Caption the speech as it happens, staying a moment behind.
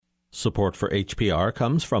Support for HPR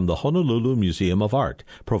comes from the Honolulu Museum of Art,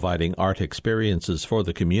 providing art experiences for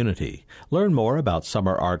the community. Learn more about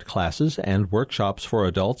summer art classes and workshops for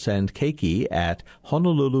adults and keiki at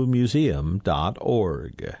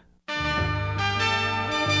honolulumuseum.org.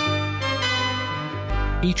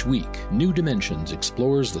 Each week, New Dimensions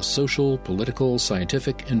explores the social, political,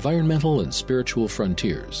 scientific, environmental, and spiritual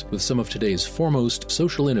frontiers with some of today's foremost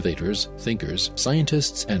social innovators, thinkers,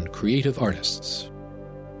 scientists, and creative artists.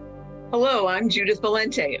 Hello, I'm Judith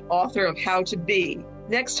Valente, author of How to Be.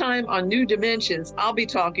 Next time on New Dimensions, I'll be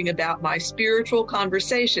talking about my spiritual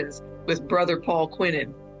conversations with Brother Paul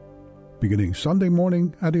Quinnen. Beginning Sunday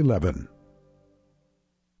morning at 11.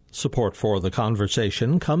 Support for the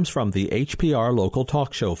conversation comes from the HPR Local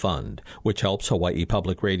Talk Show Fund, which helps Hawaii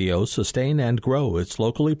Public Radio sustain and grow its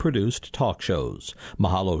locally produced talk shows.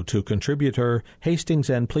 Mahalo to contributor Hastings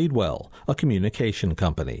and Pleadwell, a communication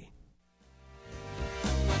company.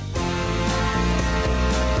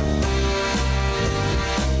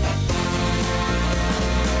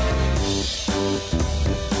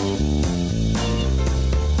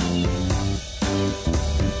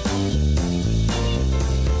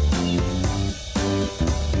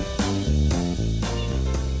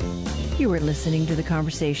 You are listening to The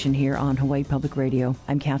Conversation here on Hawaii Public Radio.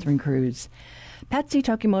 I'm Catherine Cruz. Patsy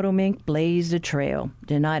Takemoto Mink blazed a trail,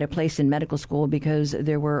 denied a place in medical school because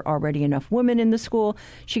there were already enough women in the school.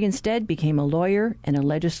 She instead became a lawyer and a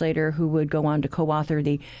legislator who would go on to co-author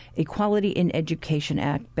the Equality in Education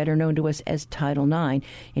Act, better known to us as Title IX,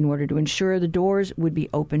 in order to ensure the doors would be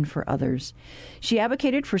open for others. She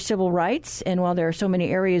advocated for civil rights, and while there are so many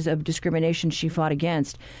areas of discrimination she fought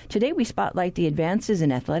against, today we spotlight the advances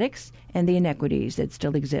in athletics and the inequities that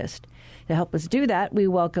still exist. To help us do that, we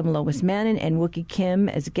welcome Lois Manin and Wookie Kim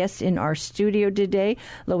as guests in our studio today.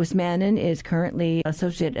 Lois Manin is currently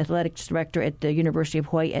Associate Athletics Director at the University of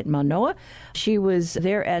Hawaii at Manoa. She was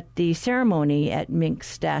there at the ceremony at Mink's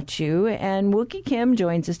statue. And Wookie Kim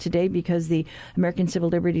joins us today because the American Civil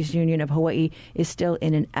Liberties Union of Hawaii is still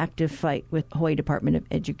in an active fight with Hawaii Department of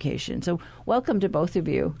Education. So welcome to both of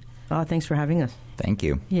you. Thanks for having us. Thank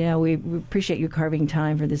you. Yeah, we appreciate you carving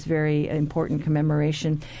time for this very important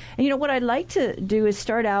commemoration. And, what I'd like to do is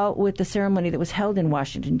start out with the ceremony that was held in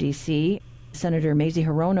Washington, D.C. Senator Mazie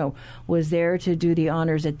Hirono was there to do the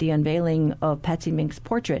honors at the unveiling of Patsy Mink's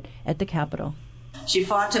portrait at the Capitol. She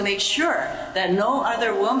fought to make sure that no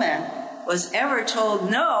other woman was ever told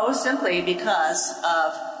no simply because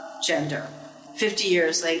of gender. 50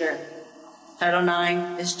 years later, Title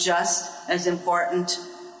IX is just as important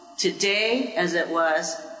today as it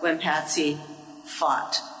was when Patsy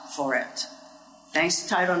fought for it. Thanks to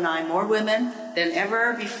Title IX, more women than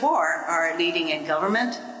ever before are leading in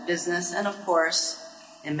government, business, and of course,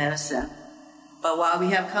 in medicine. But while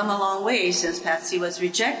we have come a long way since Patsy was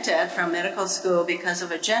rejected from medical school because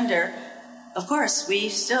of her gender, of course, we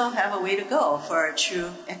still have a way to go for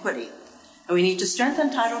true equity. And we need to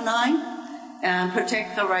strengthen Title IX and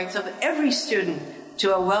protect the rights of every student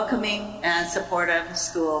to a welcoming and supportive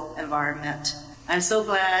school environment. I'm so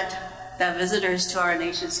glad that visitors to our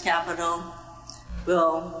nation's capital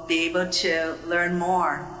will be able to learn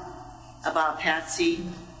more about Patsy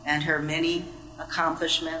and her many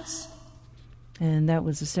accomplishments. And that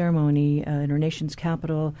was a ceremony in our nation's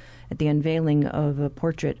capital at the unveiling of a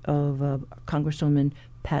portrait of Congresswoman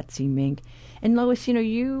Patsy Mink. And Lois,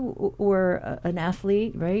 you were an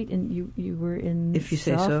athlete, right? And you were in if you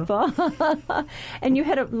softball. Say so. And you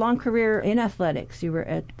had a long career in athletics. You were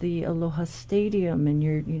at the Aloha Stadium, and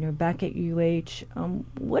you're back at UH.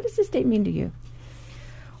 What does this date mean to you?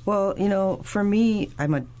 Well, for me,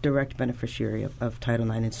 I'm a direct beneficiary of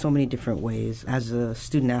Title IX in so many different ways. As a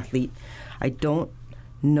student athlete, I don't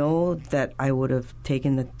know that I would have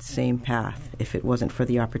taken the same path if it wasn't for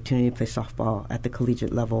the opportunity to play softball at the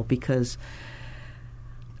collegiate level, because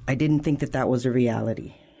I didn't think that was a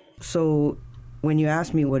reality. So when you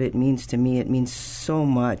ask me what it means to me, it means so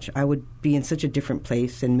much. I would be in such a different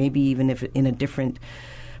place, and maybe even if in a different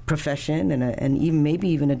profession and even maybe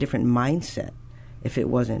even a different mindset if it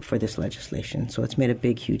wasn't for this legislation. So it's made a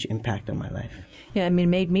big, huge impact on my life. Yeah, it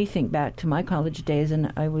made me think back to my college days,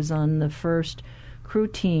 and I was on the first crew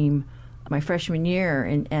team my freshman year,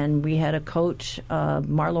 and we had a coach,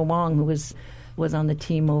 Marlo Wong, who was on the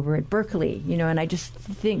team over at Berkeley, and I just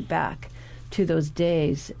think back to those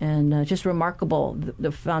days, and just remarkable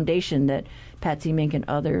the foundation that Patsy Mink and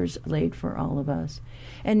others laid for all of us.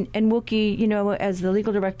 And Wookie, as the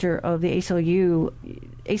legal director of the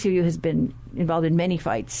ACLU has been involved in many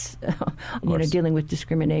fights, dealing with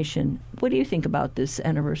discrimination. What do you think about this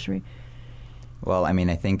anniversary? Well,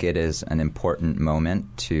 I think it is an important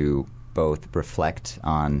moment to both reflect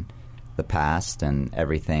on the past and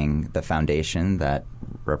everything, the foundation that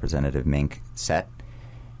Representative Mink set,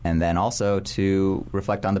 and then also to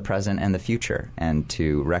reflect on the present and the future, and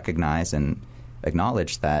to recognize and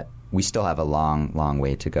acknowledge that we still have a long, long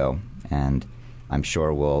way to go. And I'm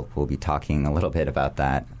sure we'll be talking a little bit about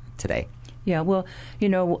that today. Yeah, well,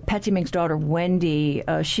 Patsy Mink's daughter, Wendy,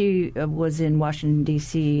 she was in Washington,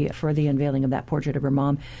 D.C. for the unveiling of that portrait of her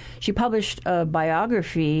mom. She published a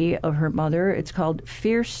biography of her mother. It's called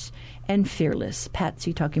Fierce and Fearless,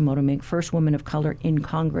 Patsy Takemoto Mink, First Woman of Color in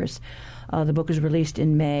Congress. The book was released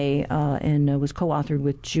in May and was co-authored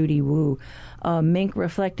with Judy Wu. Mink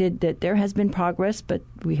reflected that there has been progress, but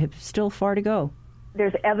we have still far to go.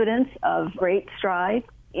 There's evidence of great strides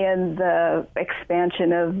in the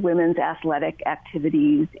expansion of women's athletic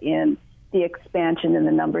activities, in the expansion in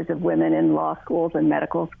the numbers of women in law schools and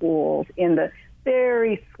medical schools, in the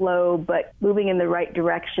very slow but moving in the right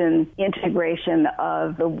direction integration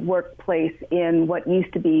of the workplace in what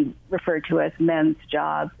used to be referred to as men's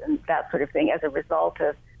jobs and that sort of thing as a result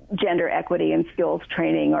of gender equity and skills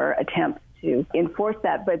training or attempts to enforce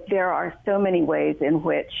that. But there are so many ways in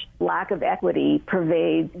which lack of equity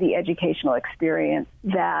pervades the educational experience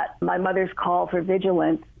that my mother's call for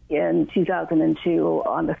vigilance in 2002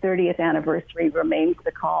 on the 30th anniversary remains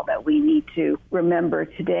the call that we need to remember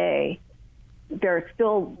today. There are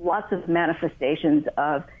still lots of manifestations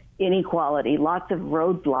of inequality, lots of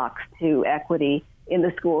roadblocks to equity in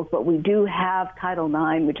the schools, but we do have Title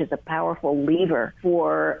IX, which is a powerful lever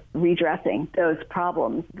for redressing those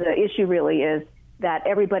problems. The issue really is that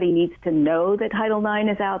everybody needs to know that Title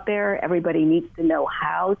IX is out there. Everybody needs to know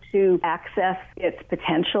how to access its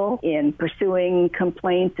potential in pursuing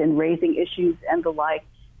complaints and raising issues and the like.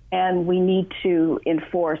 And we need to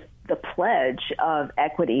enforce the pledge of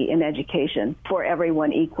equity in education for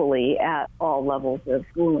everyone equally at all levels of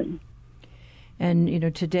schooling.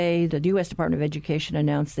 And, today the U.S. Department of Education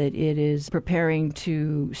announced that it is preparing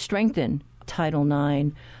to strengthen Title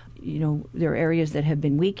IX. There are areas that have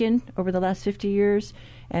been weakened over the last 50 years,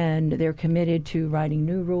 and they're committed to writing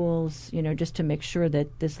new rules, just to make sure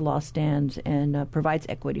that this law stands and provides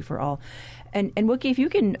equity for all. And Wookie, if you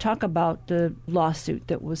can talk about the lawsuit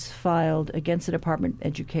that was filed against the Department of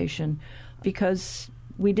Education, because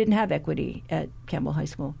we didn't have equity at Campbell High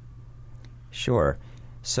School. Sure.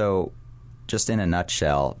 So just in a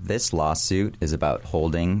nutshell, this lawsuit is about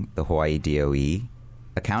holding the Hawaii DOE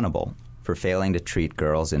accountable for failing to treat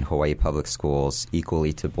girls in Hawaii public schools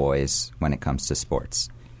equally to boys when it comes to sports,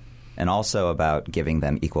 and also about giving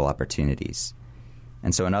them equal opportunities.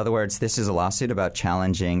 And so, in other words, this is a lawsuit about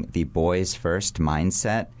challenging the boys-first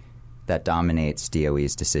mindset that dominates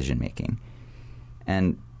DOE's decision-making.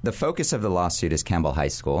 And the focus of the lawsuit is Campbell High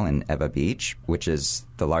School in Ewa Beach, which is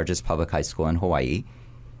the largest public high school in Hawaii.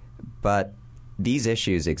 But these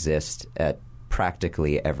issues exist at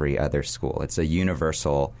practically every other school. It's a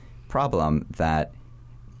universal problem that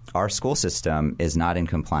our school system is not in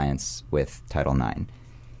compliance with Title IX.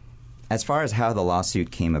 As far as how the lawsuit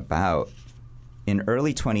came about, in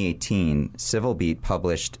early 2018, Civil Beat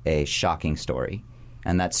published a shocking story,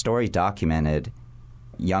 and that story documented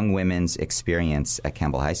young women's experience at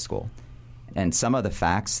Campbell High School. And some of the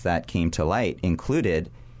facts that came to light included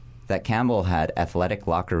that Campbell had athletic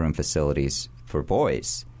locker room facilities for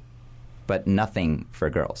boys, but nothing for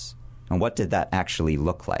girls. And what did that actually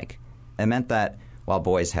look like? It meant that while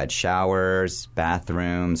boys had showers,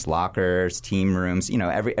 bathrooms, lockers, team rooms,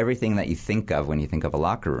 everything that you think of when you think of a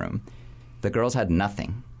locker room, the girls had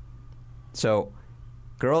nothing. So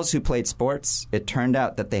girls who played sports, it turned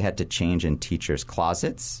out that they had to change in teachers'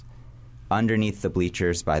 closets, underneath the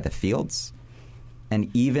bleachers by the fields, and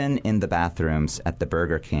even in the bathrooms at the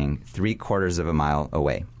Burger King 3/4 of a mile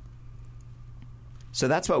away. So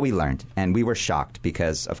that's what we learned, and we were shocked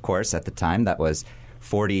because, of course, at the time that was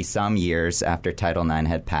 40-some years after Title IX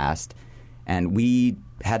had passed, and we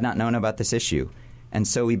had not known about this issue. And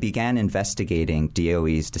so we began investigating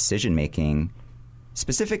DOE's decision-making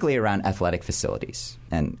specifically around athletic facilities.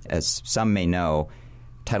 And as some may know,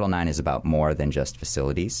 Title IX is about more than just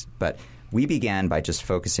facilities. But we began by just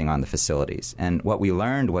focusing on the facilities. And what we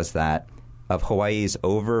learned was that of Hawaii's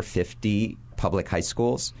over 50 public high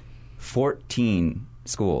schools, 14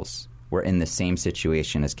 schools were in the same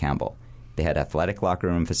situation as Campbell. They had athletic locker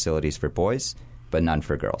room facilities for boys, but none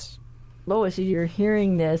for girls. Lois, you're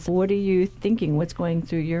hearing this. What are you thinking? What's going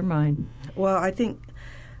through your mind? Well, I think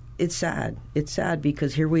it's sad. It's sad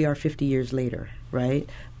because here we are 50 years later, right?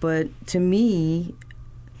 But to me,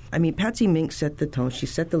 Patsy Mink set the tone. She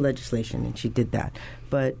set the legislation, and she did that.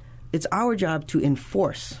 But it's our job to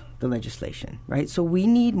enforce the legislation, right? So we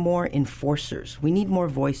need more enforcers. We need more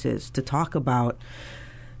voices to talk about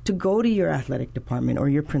to go to your athletic department or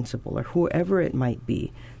your principal or whoever it might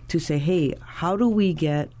be to say, hey, how do we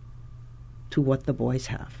get to what the boys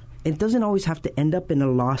have? It doesn't always have to end up in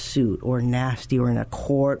a lawsuit or nasty or in a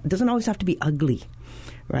court. It doesn't always have to be ugly,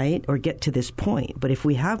 right, or get to this point. But if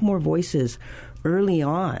we have more voices early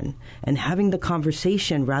on and having the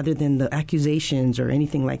conversation rather than the accusations or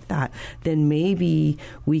anything like that, then maybe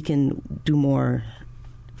we can do more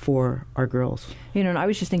for our girls. You know, and I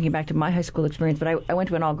was just thinking back to my high school experience, but I went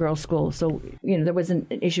to an all-girls school, so, you know, there was an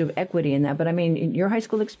issue of equity in that. But, I mean, in your high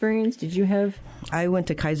school experience, did you have... I went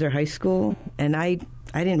to Kaiser High School, and I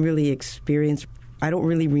didn't really experience... I don't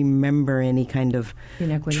really remember any kind of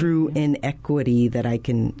true inequity that I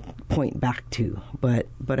can point back to, but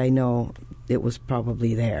I know it was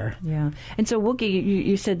probably there. Yeah. And so, Wookie,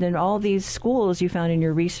 you said that in all these schools you found in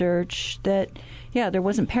your research that, yeah, there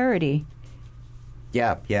wasn't parity.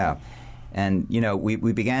 Yeah. And, you know, we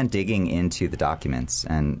began digging into the documents,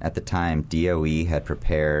 and at the time, DOE had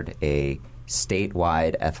prepared a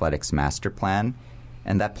statewide athletics master plan,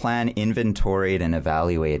 and that plan inventoried and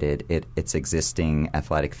evaluated its existing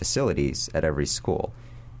athletic facilities at every school.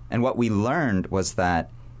 And what we learned was that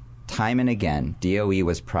time and again, DOE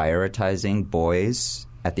was prioritizing boys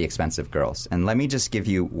at the expense of girls. And let me just give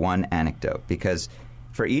you one anecdote, because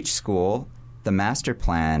for each school, the master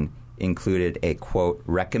plan included a, quote,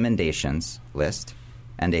 recommendations list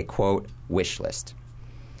and a, quote, wish list.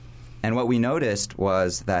 And what we noticed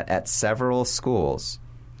was that at several schools,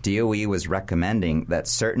 DOE was recommending that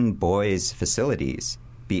certain boys' facilities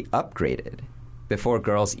be upgraded before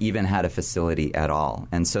girls even had a facility at all.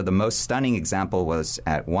 And so the most stunning example was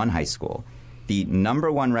at one high school. The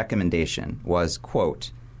number one recommendation was,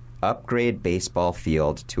 quote, upgrade baseball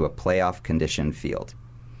field to a playoff condition field.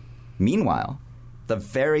 Meanwhile, the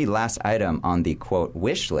very last item on the, quote,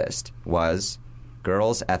 wish list was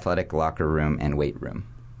girls' athletic locker room and weight room.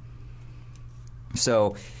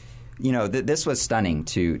 So, you know, this was stunning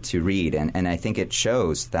to read, and I think it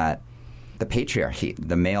shows that the patriarchy,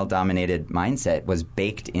 the male-dominated mindset, was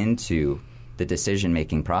baked into the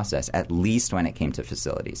decision-making process, at least when it came to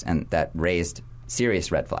facilities, and that raised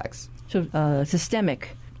serious red flags. So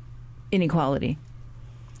systemic inequality.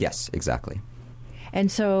 Yes, exactly. And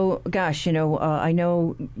so, gosh, you know, I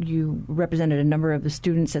know you represented a number of the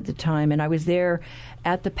students at the time, and I was there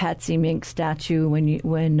at the Patsy Mink statue when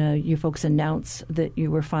you folks announced that you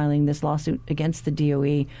were filing this lawsuit against the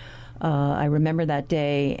DOE. I remember that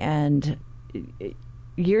day, and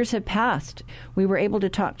years have passed. We were able to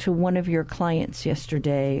talk to one of your clients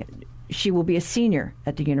yesterday. She will be a senior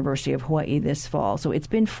at the University of Hawaii this fall. So it's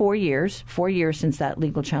been 4 years since that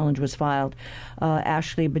legal challenge was filed.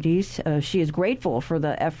 Ashley Badis, she is grateful for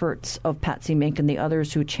the efforts of Patsy Mink and the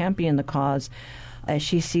others who champion the cause. As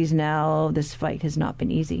she sees now, this fight has not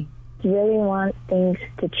been easy. I really want things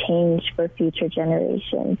to change for future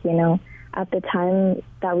generations. You know, at the time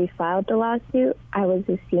that we filed the lawsuit, I was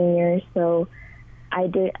a senior, so I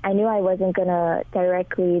knew I wasn't going to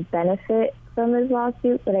directly benefit from this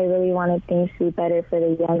lawsuit, but I really wanted things to be better for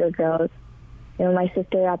the younger girls. You know, my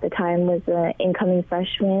sister at the time was an incoming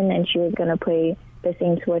freshman, and she was going to play the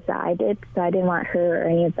same sports that I did, so I didn't want her or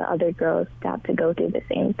any of the other girls to have to go through the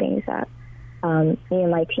same things that me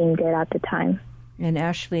and my team did at the time. And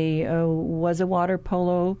Ashley was a water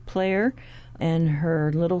polo player, and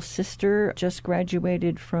her little sister just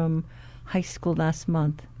graduated from high school last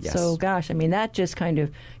month. Yes. So, gosh, I mean, that just kind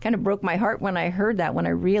of broke my heart when I heard that, when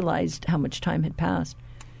I realized how much time had passed.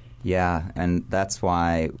 Yeah, and that's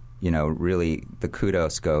why, you know, really the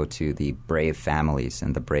kudos go to the brave families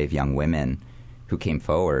and the brave young women who came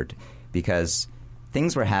forward, because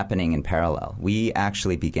things were happening in parallel. We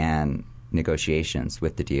actually began negotiations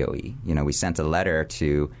with the DOE. You know, we sent a letter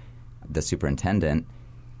to the superintendent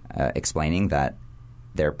explaining that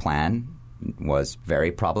their plan was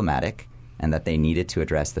very problematic and that they needed to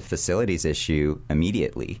address the facilities issue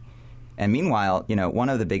immediately. And meanwhile, you know, one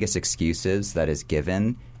of the biggest excuses that is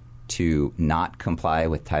given to not comply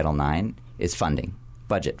with Title IX is funding,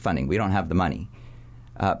 budget funding. We don't have the money.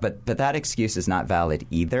 But that excuse is not valid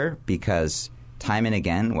either, because time and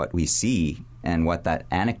again what we see and what that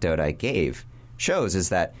anecdote I gave shows is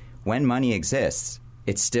that when money exists,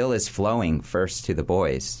 it still is flowing first to the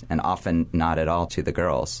boys and often not at all to the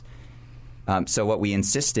girls. So what we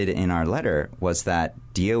insisted in our letter was that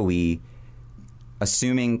DOE,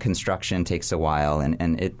 assuming construction takes a while,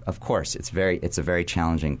 and it, of course, it's a very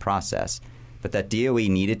challenging process, but that DOE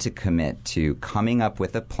needed to commit to coming up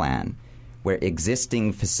with a plan where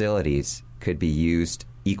existing facilities could be used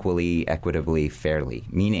equally, equitably, fairly.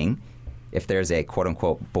 Meaning, if there's a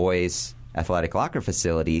quote-unquote boys' athletic locker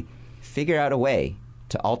facility, figure out a way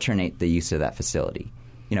to alternate the use of that facility.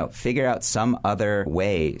 figure out some other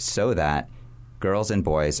way so that girls and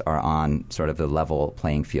boys are on sort of the level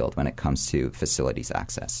playing field when it comes to facilities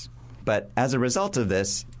access. But as a result of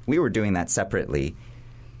this, we were doing that separately.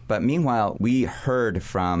 But meanwhile, we heard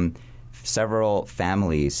from several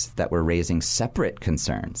families that were raising separate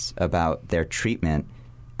concerns about their treatment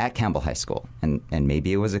at Campbell High School. And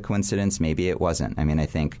maybe it was a coincidence, maybe it wasn't. I mean, I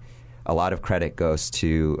think a lot of credit goes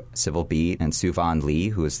to Civil Beat and Suvon Lee,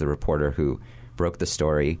 who is the reporter who broke the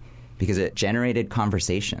story, because it generated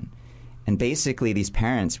conversation. And basically these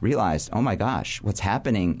parents realized, oh my gosh, what's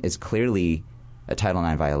happening is clearly a Title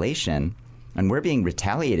IX violation, and we're being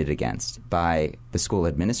retaliated against by the school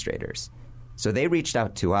administrators. So they reached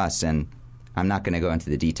out to us, and I'm not going to go into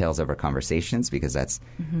the details of our conversations because that's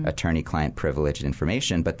attorney-client privileged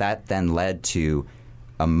information, but that then led to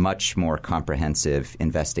a much more comprehensive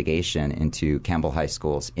investigation into Campbell High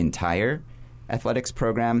School's entire athletics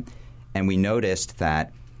program, and we noticed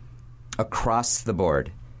that across the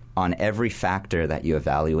board, on every factor that you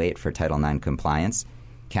evaluate for Title IX compliance,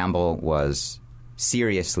 Campbell was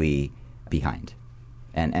seriously behind.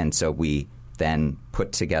 And so we then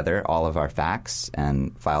put together all of our facts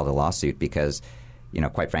and filed a lawsuit because,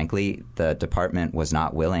 quite frankly, the department was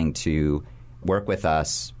not willing to work with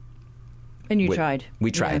us. And you tried.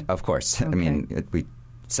 We tried, of course. Okay. I mean,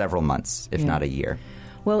 several months, if not a year.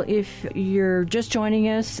 Well, if you're just joining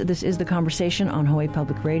us, this is The Conversation on Hawaii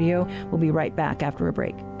Public Radio. We'll be right back after a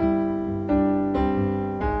break.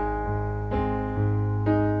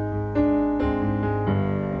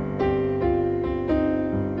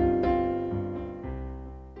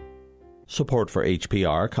 Support for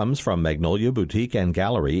HPR comes from Magnolia Boutique and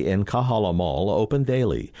Gallery in Kahala Mall, open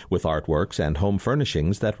daily, with artworks and home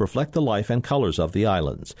furnishings that reflect the life and colors of the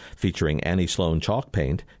islands. Featuring Annie Sloan chalk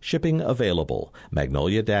paint, shipping available.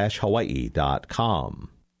 magnolia-hawaii.com.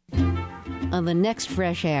 On the next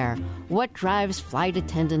Fresh Air, what drives flight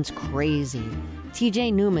attendants crazy?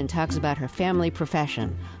 TJ Newman talks about her family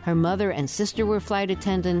profession. Her mother and sister were flight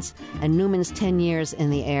attendants, and Newman's 10 years in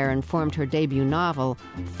the air informed her debut novel,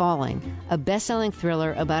 Falling, a best-selling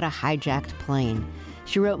thriller about a hijacked plane.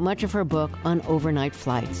 She wrote much of her book on overnight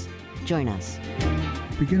flights. Join us.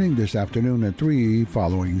 Beginning this afternoon at 3,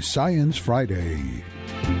 following Science Friday.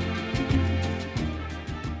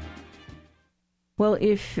 Well,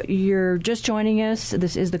 if you're just joining us,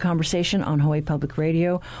 this is The Conversation on Hawaii Public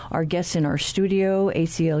Radio. Our guests in our studio,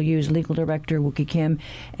 ACLU's Legal Director, Wookie Kim,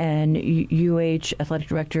 and UH Athletic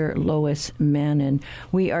Director, Lois Manin.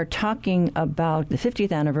 We are talking about the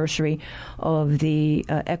 50th anniversary of the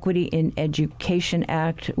Equity in Education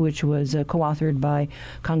Act, which was co-authored by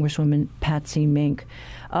Congresswoman Patsy Mink.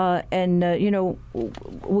 Wookie,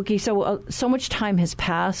 so much time has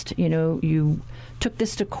passed. You took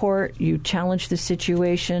this to court, you challenged the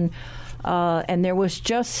situation, and there was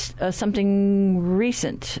just something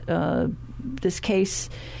recent. This case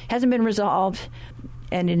hasn't been resolved,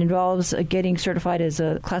 and it involves getting certified as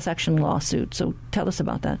a class action lawsuit. So tell us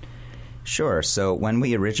about that. Sure. So when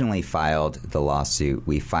we originally filed the lawsuit,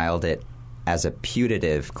 we filed it as a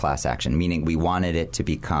putative class action, meaning we wanted it to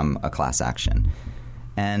become a class action.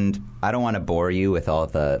 And I don't want to bore you with all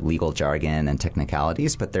the legal jargon and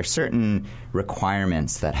technicalities, but there are certain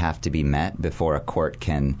requirements that have to be met before a court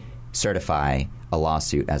can certify a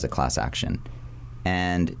lawsuit as a class action.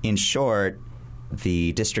 And in short,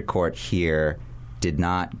 the district court here did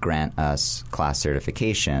not grant us class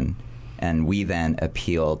certification, and we then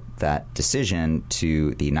appealed that decision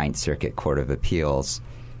to the Ninth Circuit Court of Appeals.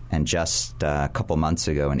 And just a couple months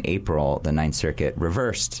ago in April, the Ninth Circuit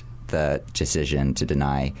reversed the decision to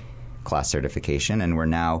deny class certification, and we're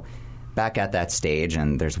now back at that stage,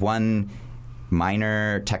 and there's one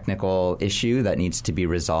minor technical issue that needs to be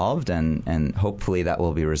resolved, and hopefully that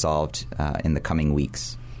will be resolved in the coming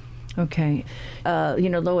weeks. Okay.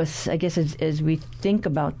 Lois, I guess as we think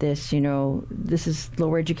about this, this is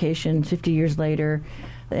lower education 50 years later,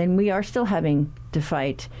 and we are still having to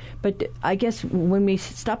fight. But I guess when we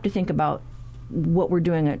stop to think about what we're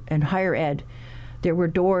doing in higher ed, there were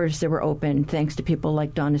doors that were open thanks to people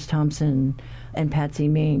like Donis Thompson and Patsy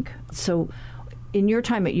Mink. So in your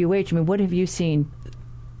time at UH, what have you seen?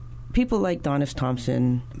 People like Donis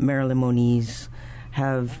Thompson, Marilyn Moniz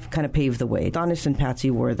have kind of paved the way. Donis and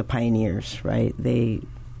Patsy were the pioneers, right? They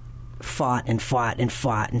fought and fought and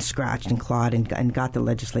fought and scratched and clawed and got the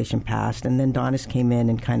legislation passed. And then Donis came in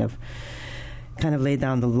and kind of laid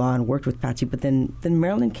down the law and worked with Patsy. But then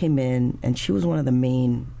Marilyn came in, and she was one of the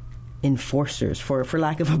main enforcers, for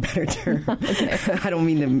lack of a better term. Okay. I don't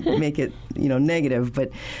mean to make it negative,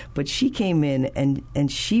 but she came in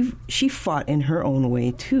and she fought in her own way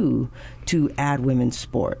too to add women's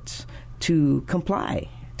sports, to comply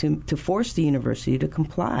to force the university to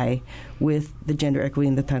comply with the gender equity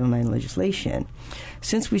in the Title IX legislation.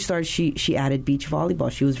 Since we started, she added beach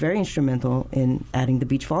volleyball. She was very instrumental in adding the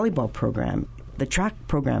beach volleyball program, the track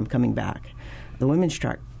program coming back, the women's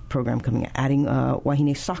track program coming, adding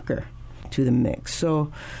wahine soccer to the mix.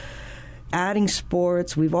 So adding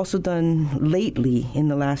sports, we've also done lately in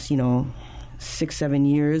the last, 6-7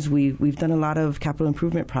 years, we've done a lot of capital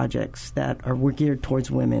improvement projects that were geared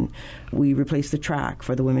towards women. We replaced the track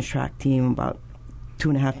for the women's track team, about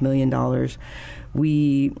 $2.5 million.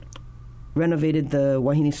 We renovated the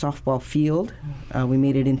wahine softball field. We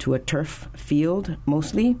made it into a turf field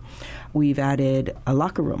mostly. We've added a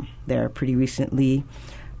locker room there pretty recently,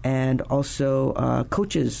 and also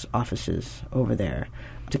coaches' offices over there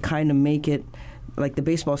to kind of make it like the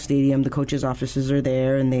baseball stadium. The coaches' offices are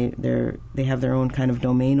there, and they have their own kind of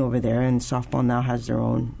domain over there, and softball now has their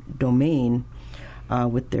own domain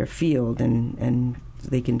with their field, and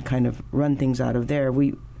they can kind of run things out of there.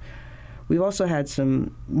 We've also had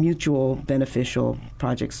some mutual beneficial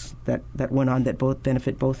projects that went on that both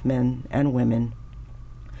benefit both men and women.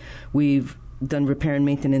 We've done repair and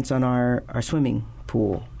maintenance on our swimming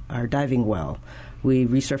pool, our diving well. We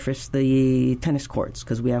resurfaced the tennis courts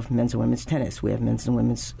because we have men's and women's tennis. We have men's and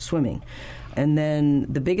women's swimming. And then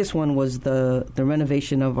the biggest one was the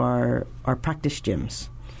renovation of our practice gyms.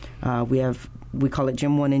 We call it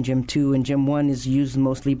Gym 1 and Gym 2, and Gym 1 is used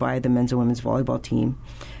mostly by the men's and women's volleyball team,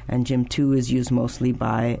 and Gym 2 is used mostly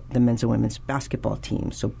by the men's and women's basketball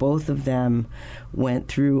team. So both of them went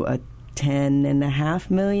through a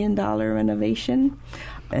 $10.5 million renovation,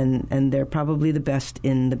 and they're probably the best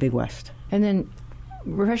in the Big West. And then,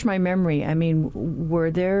 refresh my memory, I mean,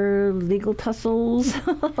 were there legal tussles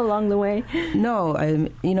along the way? No.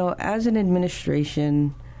 As an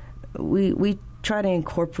administration, we try to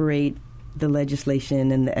incorporate the legislation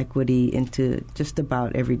and the equity into just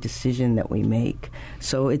about every decision that we make.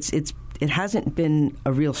 So it hasn't been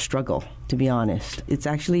a real struggle, to be honest. It's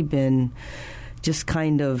actually been just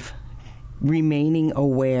kind of remaining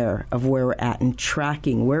aware of where we're at and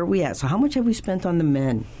tracking where are we at. So how much have we spent on the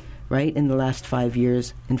men, right, in the last 5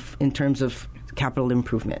 years in terms of capital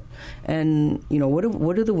improvement? And,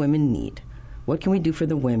 what do the women need? What can we do for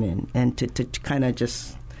the women? And to kind of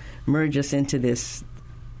just merge us into this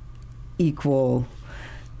equal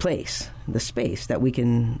place, the space that we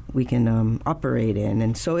can operate in.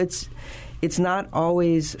 And so it's not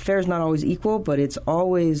always, fair is not always equal, but it's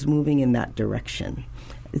always moving in that direction.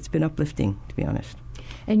 It's been uplifting, to be honest.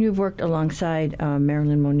 And you've worked alongside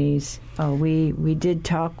Marilyn Moniz. We did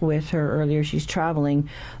talk with her earlier. She's traveling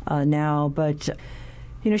now, but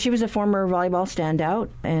she was a former volleyball standout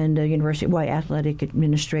and a University of Hawaiʻi athletic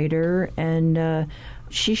administrator, and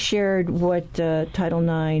she shared what Title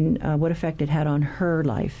IX, what effect it had on her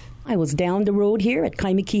life. I was down the road here at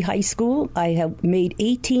Kaimiki High School. I have made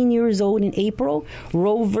 18 years old in April.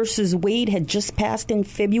 Roe versus Wade had just passed in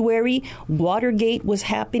February. Watergate was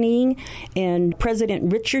happening, and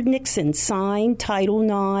President Richard Nixon signed Title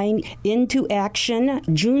IX into action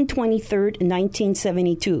June 23rd,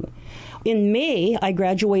 1972. In May, I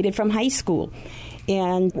graduated from high school.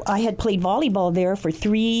 And I had played volleyball there for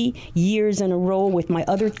 3 years in a row with my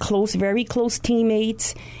other very close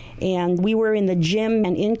teammates. And we were in the gym,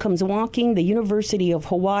 and in comes walking the University of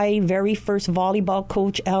Hawaii very first volleyball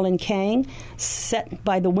coach, Alan Kang, set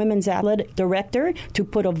by the women's athletic director to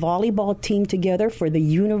put a volleyball team together for the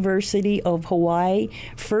University of Hawaii.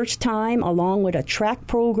 First time, along with a track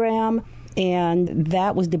program. And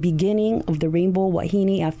that was the beginning of the Rainbow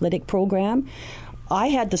Wahine Athletic Program. I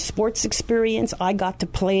had the sports experience. I got to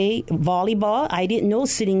play volleyball. I didn't know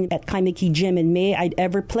sitting at Kaimiki Gym in May I'd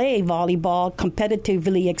ever play volleyball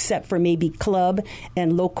competitively except for maybe club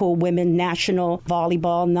and local women national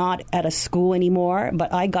volleyball, not at a school anymore.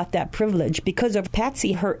 But I got that privilege because of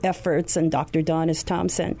Patsy, her efforts, and Dr. Donis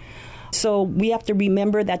Thompson. So we have to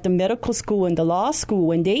remember that the medical school and the law school,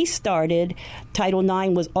 when they started, Title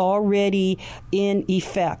IX was already in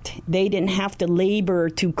effect. They didn't have to labor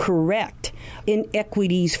to correct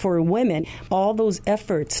inequities for women. All those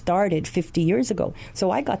efforts started 50 years ago.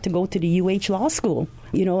 So I got to go to the UH Law School,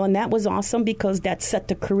 and that was awesome because that set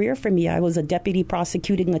the career for me. I was a deputy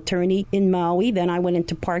prosecuting attorney in Maui. Then I went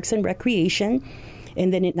into Parks and Recreation.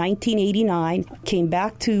 And then in 1989, came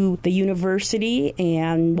back to the university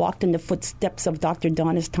and walked in the footsteps of Dr.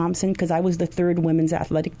 Donis Thompson because I was the third women's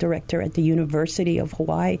athletic director at the University of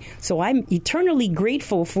Hawaii. So I'm eternally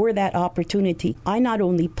grateful for that opportunity. I not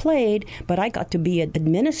only played, but I got to be an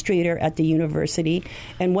administrator at the university.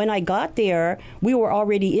 And when I got there, we were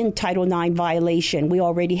already in Title IX violation. We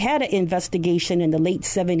already had an investigation in the late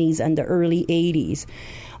 70s and the early 80s.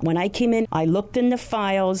 When I came in, I looked in the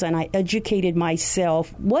files and I educated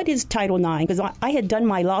myself. What is Title IX? Because I had done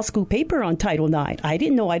my law school paper on Title IX. I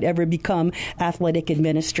didn't know I'd ever become athletic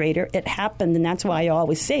administrator. It happened, and that's why I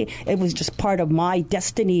always say it was just part of my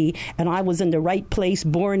destiny, and I was in the right place,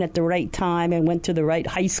 born at the right time, and went to the right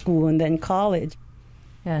high school and then college.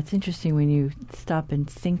 Yeah, it's interesting when you stop and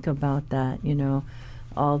think about that,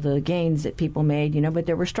 all the gains that people made, but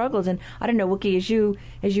there were struggles. And I don't know, Wookie,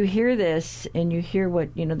 as you hear this and you hear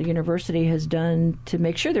what, the university has done to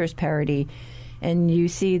make sure there's parity, and you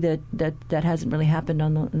see that hasn't really happened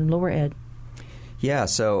on the lower ed. Yeah,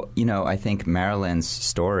 so, I think Marilyn's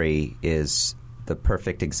story is the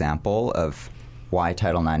perfect example of why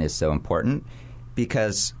Title IX is so important,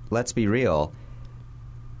 because, let's be real,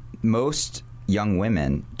 most young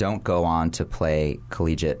women don't go on to play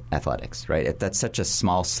collegiate athletics, right? That's such a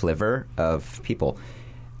small sliver of people.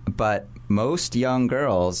 But most young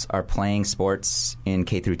girls are playing sports in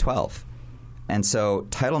K through 12. And so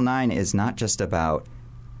Title IX is not just about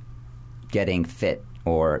getting fit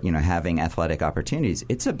or, having athletic opportunities.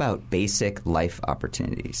 It's about basic life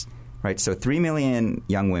opportunities, right? So 3 million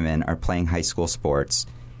young women are playing high school sports,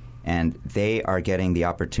 and they are getting the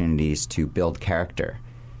opportunities to build character.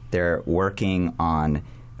 They're working on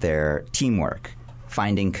their teamwork,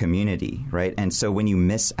 finding community, right? And so when you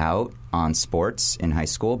miss out on sports in high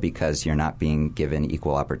school because you're not being given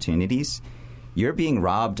equal opportunities, you're being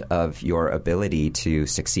robbed of your ability to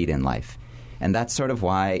succeed in life. And that's sort of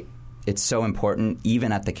why it's so important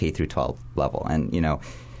even at the K through 12 level. And,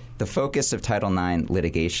 the focus of Title IX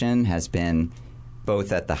litigation has been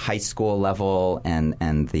both at the high school level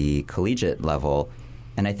and the collegiate level.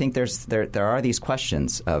 And I think there are these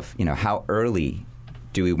questions of, how early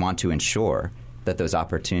do we want to ensure that those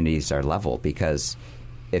opportunities are level? Because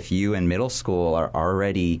if you in middle school are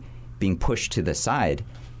already being pushed to the side,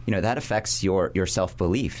 that affects your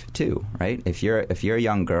self-belief too, right? If you're a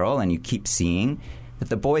young girl and you keep seeing that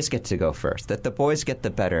the boys get to go first, that the boys get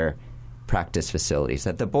the better practice facilities,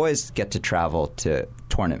 that the boys get to travel to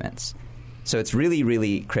tournaments. So it's really,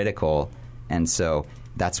 really critical. And so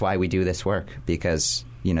that's why we do this work, because,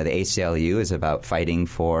 the ACLU is about fighting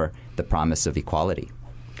for the promise of equality.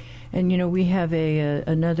 And, we have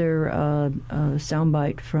another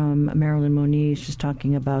soundbite from Marilyn Moniz just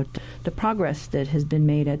talking about the progress that has been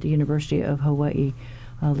made at the University of Hawaii.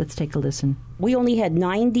 Let's take a listen. We only had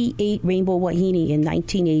 98 Rainbow Wahine in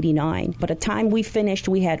 1989. By the time we finished,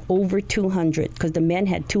 we had over 200 because the men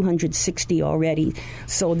had 260 already.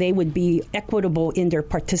 So they would be equitable in their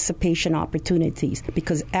participation opportunities,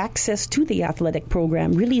 because access to the athletic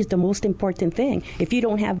program really is the most important thing. If you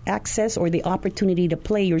don't have access or the opportunity to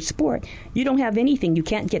play your sport, you don't have anything. You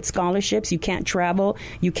can't get scholarships. You can't travel.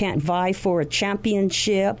 You can't vie for a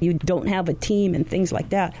championship. You don't have a team and things like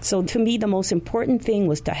that. So to me, the most important thing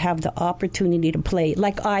was to have the opportunity to play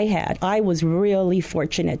like I had. I was really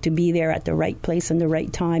fortunate to be there at the right place and the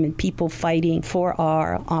right time, and people fighting for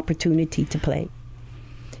our opportunity to play.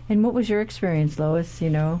 And what was your experience, Lois,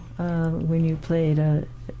 when you played? I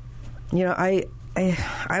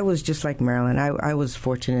was just like Marilyn. I was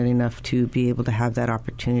fortunate enough to be able to have that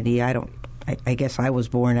opportunity. I guess I was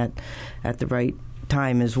born at the right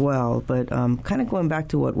time as well. But kind of going back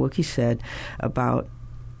to what Wookie said about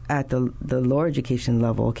at the lower education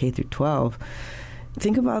level, K through 12,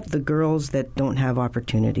 think about the girls that don't have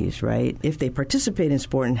opportunities, right? If they participate in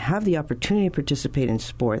sport and have the opportunity to participate in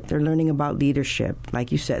sport, they're learning about leadership.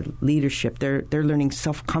 Like you said, leadership. They're learning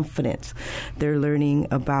self-confidence. They're learning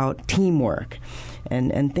about teamwork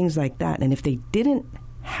and things like that. And if they didn't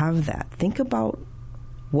have that, think about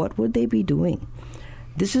what would they be doing?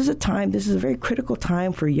 This is a very critical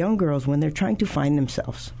time for young girls when they're trying to find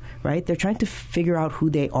themselves. Right? They're trying to figure out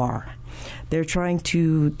who they are. They're trying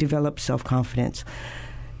to develop self-confidence.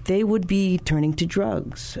 They would be turning to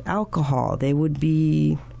drugs, alcohol. They would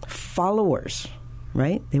be followers,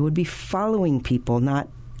 right? They would be following people, not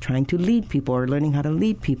trying to lead people or learning how to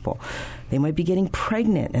lead people. They might be getting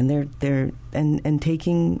pregnant, and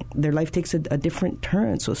taking their life takes a different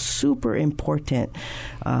turn. So super important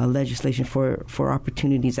legislation for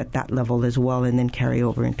opportunities at that level as well, and then carry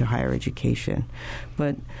over into higher education.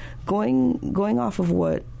 But going off of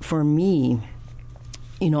what, for me,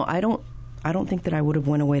 I don't think that I would have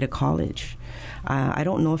went away to college. I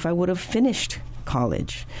don't know if I would have finished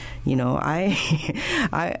college. I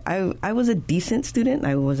was a decent student.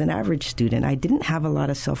 I was an average student. I didn't have a lot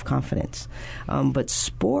of self-confidence.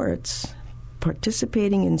 But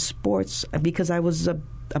participating in sports, because I was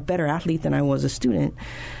a better athlete than I was a student,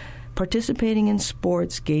 participating in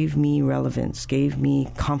sports gave me relevance, gave me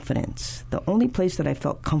confidence. The only place that I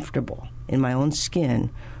felt comfortable in my own skin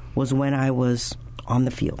was when I was on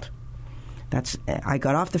the field. I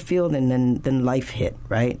got off the field, and then life hit,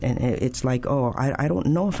 right? And it's like, I don't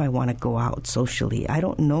know if I want to go out socially. I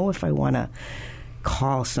don't know if I want to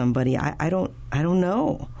call somebody. I don't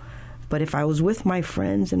know. But if I was with my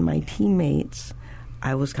friends and my teammates,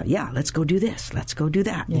 I was, let's go do this. Let's go do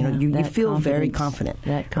that. Yeah, you feel very confident.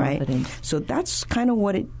 That confidence. Right? So that's kind of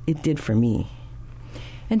what it did for me.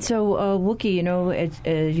 And so, Wookie,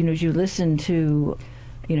 as you listen to,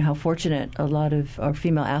 how fortunate a lot of our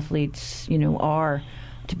female athletes, are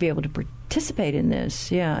to be able to participate in this.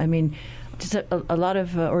 Yeah, I mean, just a lot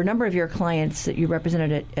of, or a number of your clients that you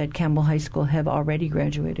represented at Campbell High School have already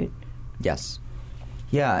graduated. Yes.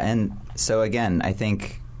 Yeah, and so again, I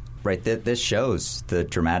think, right, this shows the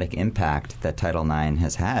dramatic impact that Title IX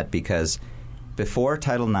has had, because before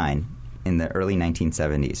Title IX, in the early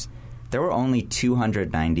 1970s, there were only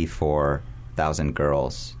 294,000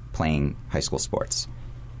 girls playing high school sports.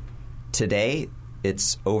 Today,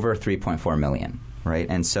 it's over 3.4 million, right?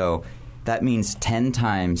 And so that means 10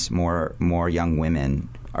 times more young women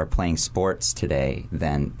are playing sports today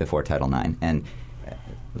than before Title IX. And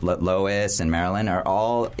Lois and Marilyn are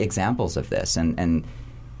all examples of this. And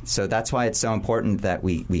so that's why it's so important that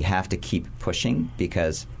we have to keep pushing,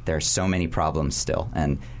 because there are so many problems still.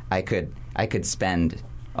 And I could spend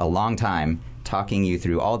a long time talking you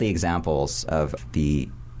through all the examples of the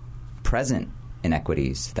present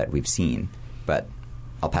inequities that we've seen, but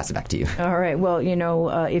I'll pass it back to you. All right. Well,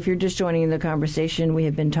 if you're just joining the conversation, we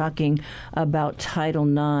have been talking about Title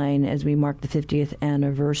IX as we mark the 50th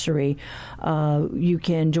anniversary. You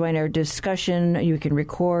can join our discussion. You can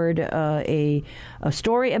record a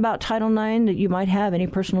story about Title IX that you might have, any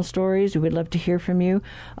personal stories. We would love to hear from you.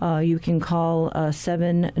 You can call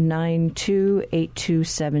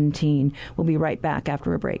 792-8217. We'll be right back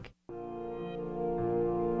after a break.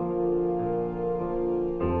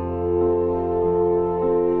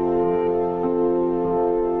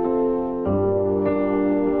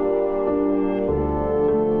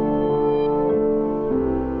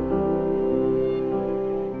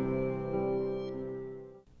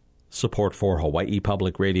 Support for Hawaii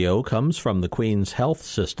Public Radio comes from the Queen's Health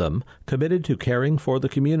System, committed to caring for the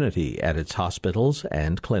community at its hospitals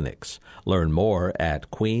and clinics. Learn more at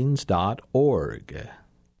queens.org.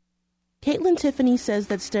 Caitlin Tiffany says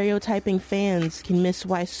that stereotyping fans can miss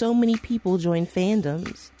why so many people join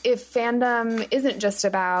fandoms. If fandom isn't just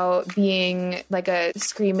about being like a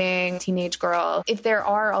screaming teenage girl, if there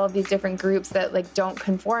are all of these different groups that don't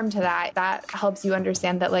conform to that helps you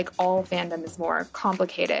understand that all fandom is more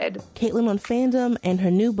complicated. Caitlin on fandom and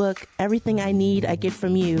her new book, Everything I Need, I Get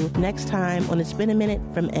From You, next time on It's Been a Minute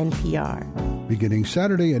from NPR. Beginning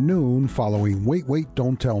Saturday at noon following Wait,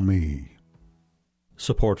 Don't Tell Me.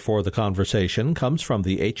 Support for the conversation comes from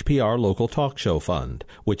the HPR Local Talk Show Fund,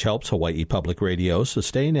 which helps Hawaii Public Radio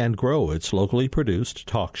sustain and grow its locally produced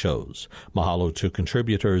talk shows. Mahalo to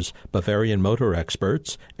contributors, Bavarian Motor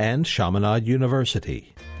Experts, and Chaminade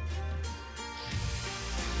University.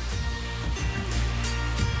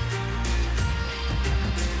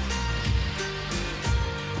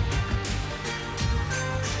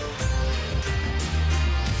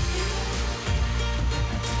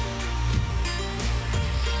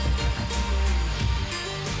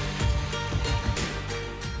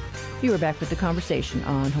 You are back with the conversation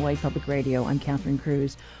on Hawaii Public Radio. I'm Catherine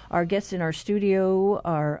Cruz. Our guests in our studio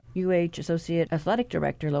are UH Associate Athletic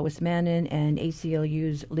Director Lois Manin and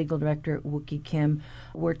ACLU's Legal Director Wookie Kim.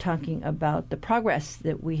 We're talking about the progress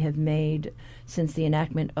that we have made since the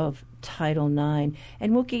enactment of Title IX.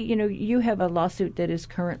 And Wookie, you have a lawsuit that is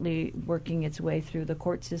currently working its way through the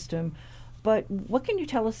court system. But what can you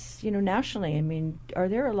tell us, nationally? I mean, are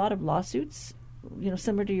there a lot of lawsuits,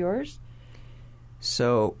 similar to yours?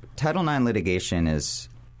 So Title IX litigation is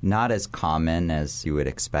not as common as you would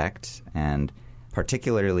expect, and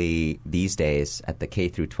particularly these days at the K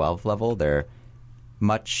through 12 level, they're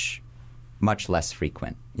much less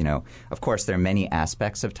frequent. Of course, there are many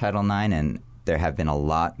aspects of Title IX, and there have been a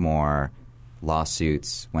lot more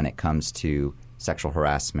lawsuits when it comes to sexual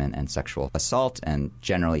harassment and sexual assault, and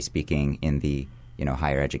generally speaking in the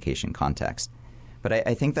higher education context. But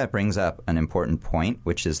I think that brings up an important point,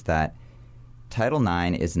 which is that Title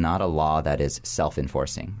IX is not a law that is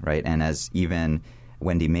self-enforcing, right? And as even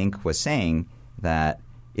Wendy Mink was saying, that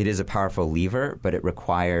it is a powerful lever, but it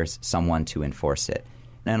requires someone to enforce it.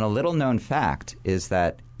 And a little-known fact is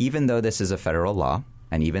that even though this is a federal law,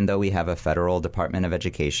 and even though we have a federal Department of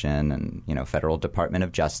Education and, federal Department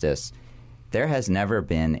of Justice, there has never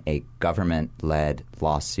been a government-led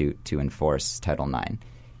lawsuit to enforce Title IX.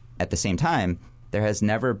 At the same time, there has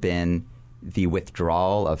never been the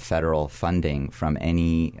withdrawal of federal funding from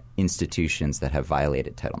any institutions that have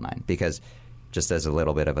violated Title IX. Because just as a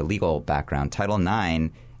little bit of a legal background, Title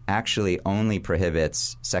IX actually only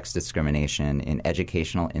prohibits sex discrimination in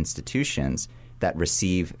educational institutions that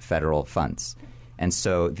receive federal funds. And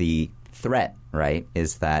so the threat, right,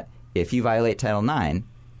 is that if you violate Title IX,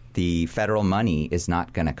 the federal money is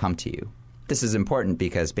not going to come to you. This is important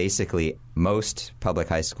because basically most public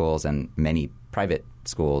high schools and many private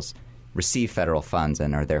schools receive federal funds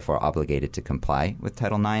and are therefore obligated to comply with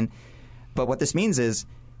Title IX. But what this means is,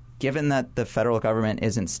 given that the federal government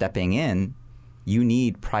isn't stepping in, you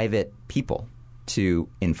need private people to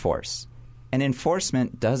enforce. And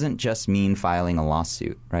enforcement doesn't just mean filing a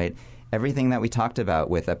lawsuit, right? Everything that we talked about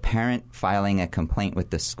with a parent filing a complaint with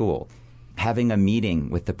the school, having a meeting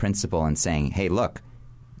with the principal and saying, hey, look,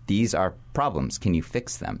 these are problems. Can you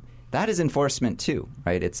fix them? That is enforcement too,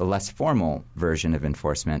 right? It's a less formal version of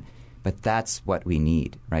enforcement, but that's what we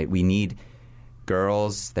need, right? We need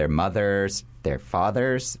girls, their mothers, their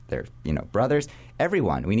fathers, their brothers,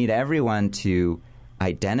 everyone. We need everyone to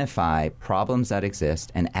identify problems that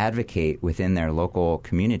exist and advocate within their local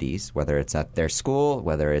communities, whether it's at their school,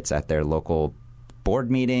 whether it's at their local board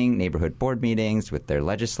meeting, neighborhood board meetings with their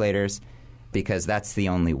legislators, because that's the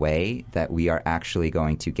only way that we are actually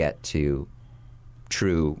going to get to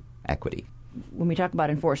true equity. When we talk about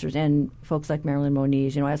enforcers and folks like Marilyn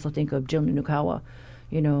Moniz, I also think of Jill Nunukawa.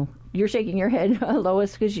 You're shaking your head,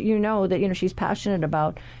 Lois, because you know that she's passionate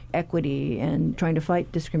about equity and trying to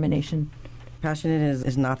fight discrimination. Passionate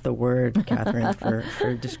is not the word, Catherine,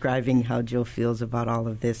 for describing how Jill feels about all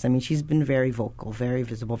of this. I mean, she's been very vocal, very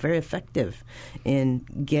visible, very effective in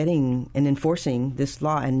getting and enforcing this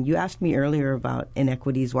law. And you asked me earlier about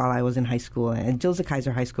inequities while I was in high school. And Jill's a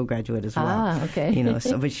Kaiser High School graduate as well. Ah, okay.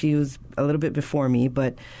 But she was a little bit before me.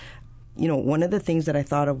 But one of the things that I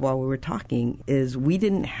thought of while we were talking is we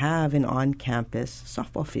didn't have an on-campus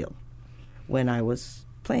softball field when I was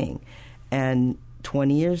playing. And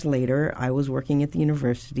 20 years later, I was working at the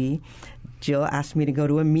university. Jill asked me to go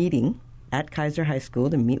to a meeting at Kaiser High School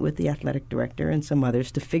to meet with the athletic director and some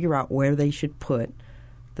others to figure out where they should put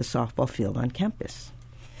the softball field on campus.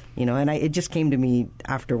 And it just came to me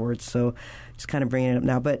afterwards, so just kind of bringing it up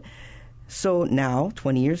now. But so now,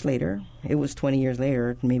 20 years later, it was 20 years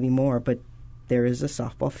later, maybe more, but there is a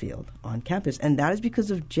softball field on campus. And that is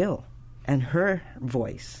because of Jill and her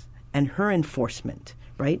voice and her enforcement,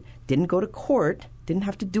 right? Didn't go to court, didn't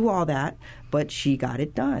have to do all that, but she got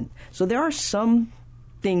it done. So there are some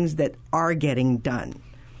things that are getting done,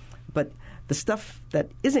 but the stuff that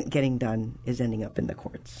isn't getting done is ending up in the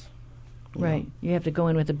courts. Right. You have to go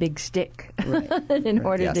in with a big stick in Right.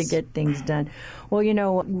 order Yes. to get things done.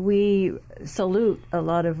 Well, we salute a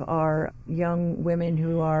lot of our young women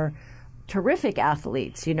who are terrific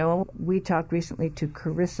athletes. We talked recently to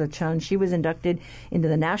Carissa Chun. She was inducted into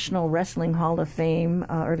the National Wrestling Hall of Fame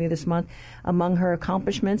earlier this month. Among her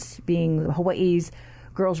accomplishments being Hawaii's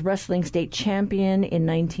girls wrestling state champion in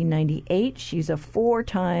 1998. She's a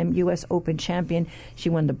 4-time U.S. Open champion. She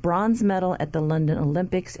won the bronze medal at the London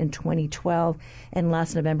Olympics in 2012. And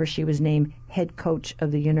last November, she was named head coach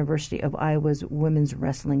of the University of Iowa's women's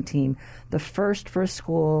wrestling team, the first for a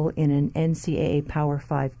school in an NCAA Power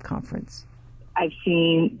 5 conference. I've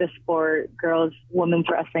seen the sport, girls, women's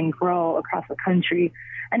wrestling, grow across the country,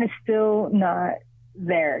 and it's still not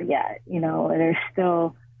there yet. There's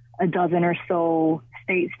still a dozen or so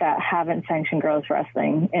states that haven't sanctioned girls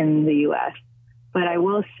wrestling in the U.S. But I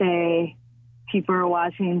will say people are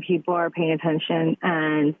watching, people are paying attention,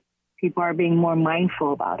 and people are being more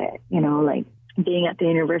mindful about it. Like being at the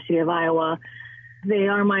University of Iowa, they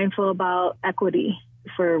are mindful about equity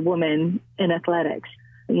for women in athletics.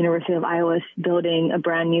 The University of Iowa is building a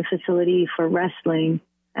brand new facility for wrestling,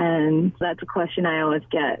 and that's a question I always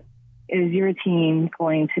get. Is your team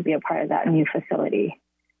going to be a part of that new facility?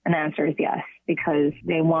 And the answer is yes, because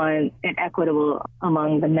they want it equitable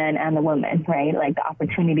among the men and the women, right? Like the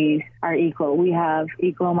opportunities are equal. We have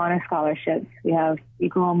equal amount of scholarships. We have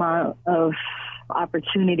equal amount of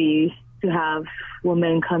opportunities to have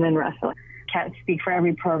women come and wrestle. Can't speak for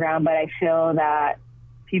every program, but I feel that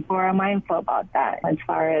people are mindful about that as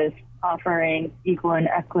far as offering equal and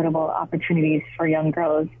equitable opportunities for young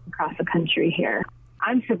girls across the country here.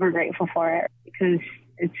 I'm super grateful for it because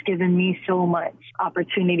it's given me so much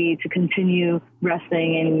opportunity to continue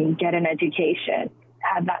wrestling and get an education.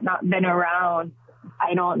 Had that not been around,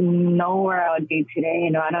 I don't know where I would be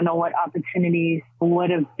today. I don't know what opportunities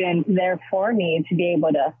would have been there for me to be able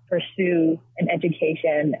to pursue an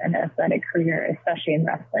education and athletic career, especially in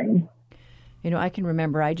wrestling. I can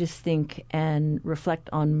remember, I just think and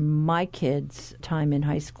reflect on my kids' time in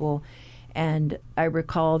high school. And I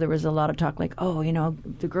recall there was a lot of talk like, oh,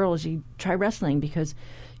 the girls, you try wrestling because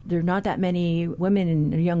there are not that many women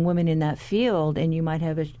and young women in that field, and you might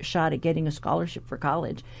have a shot at getting a scholarship for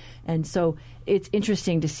college. And so it's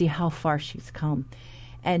interesting to see how far she's come.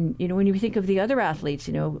 And, when you think of the other athletes,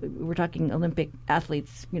 we're talking Olympic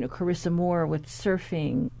athletes, Carissa Moore with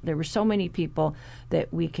surfing. There were so many people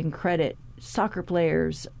that we can credit. Soccer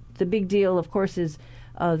players. The big deal, of course, is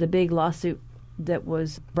the big lawsuit that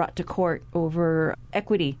was brought to court over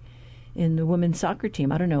equity in the women's soccer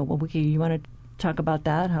team. I don't know. Well, Wookie, you want to talk about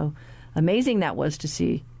that? How amazing that was to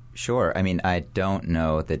see. Sure. I mean, I don't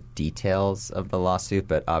know the details of the lawsuit,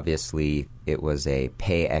 but obviously it was a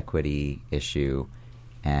pay equity issue.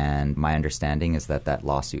 And my understanding is that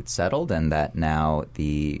lawsuit settled and that now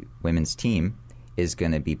the women's team is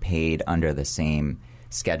going to be paid under the same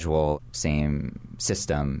schedule, same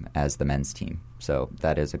system as the men's team. So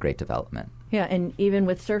that is a great development. Yeah, and even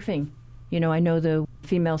with surfing, I know the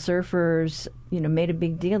female surfers, made a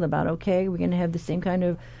big deal about, okay, we're going to have the same kind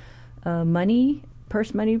of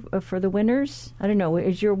purse money for the winners. I don't know,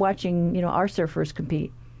 as you're watching, our surfers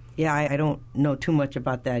compete. Yeah, I don't know too much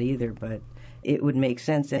about that either, but it would make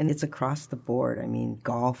sense. And it's across the board. I mean,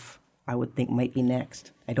 golf, I would think, might be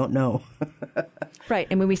next. I don't know. Right.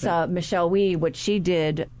 And when we saw Michelle Wee, what she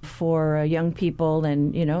did for young people,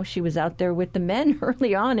 and, she was out there with the men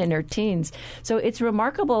early on in her teens. So it's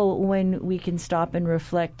remarkable when we can stop and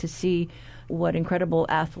reflect to see what incredible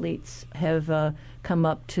athletes have come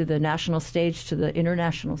up to the national stage, to the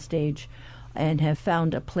international stage, and have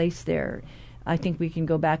found a place there. I think we can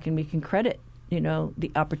go back and we can credit,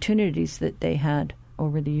 the opportunities that they had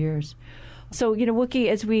over the years. So, Wookie,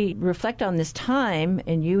 as we reflect on this time,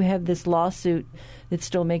 and you have this lawsuit that's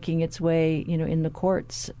still making its way, in the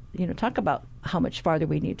courts, talk about how much farther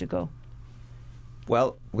we need to go.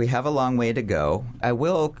 Well, we have a long way to go.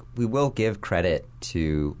 We will give credit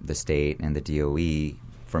to the state and the DOE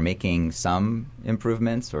for making some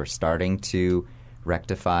improvements or starting to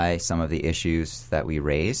rectify some of the issues that we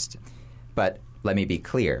raised. But let me be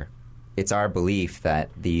clear. It's our belief that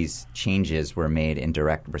these changes were made in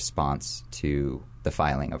direct response to the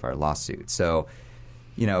filing of our lawsuit. So,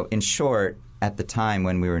 in short, at the time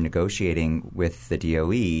when we were negotiating with the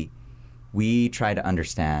DOE, we tried to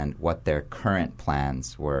understand what their current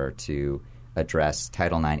plans were to address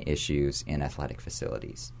Title IX issues in athletic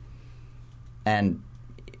facilities. And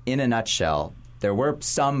in a nutshell, there were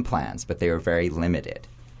some plans, but they were very limited.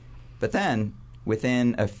 But then,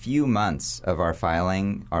 within a few months of our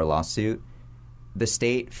filing our lawsuit, the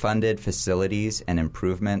state funded facilities and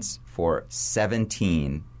improvements for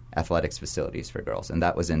 17 athletics facilities for girls, and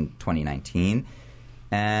that was in 2019.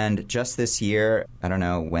 And just this year, I don't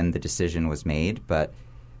know when the decision was made, but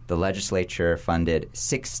the legislature funded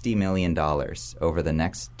 $60 million over the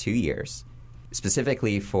next 2 years,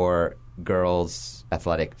 specifically for girls'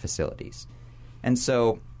 athletic facilities. And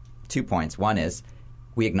so 2 points. One is,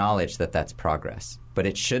 we acknowledge that that's progress, but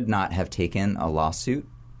it should not have taken a lawsuit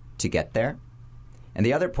to get there. And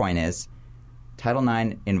the other point is, Title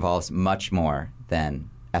IX involves much more than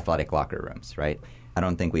athletic locker rooms, right? I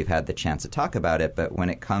don't think we've had the chance to talk about it, but when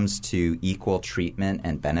it comes to equal treatment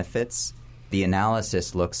and benefits, the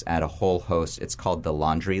analysis looks at a whole host. It's called the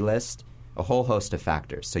laundry list, a whole host of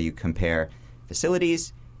factors. So you compare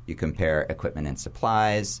facilities, you compare equipment and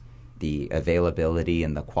supplies, the availability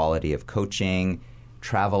and the quality of coaching,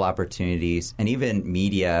 travel opportunities, and even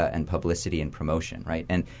media and publicity and promotion, right?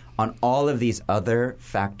 And on all of these other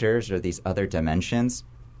factors or these other dimensions,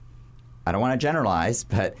 I don't want to generalize,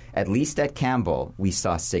 but at least at Campbell, we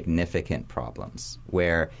saw significant problems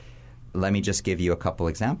where, let me just give you a couple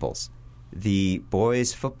examples. The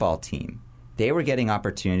boys' football team, they were getting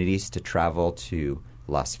opportunities to travel to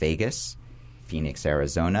Las Vegas, Phoenix,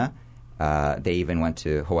 Arizona. They even went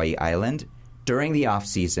to Hawaii Island during the off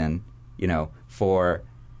season, for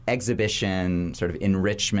exhibition, sort of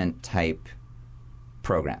enrichment type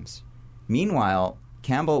programs. Meanwhile,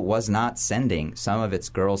 Campbell was not sending some of its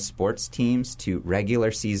girls' sports teams to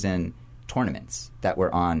regular season tournaments that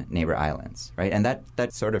were on neighbor islands, right? And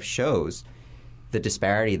that sort of shows the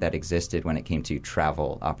disparity that existed when it came to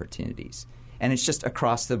travel opportunities. And it's just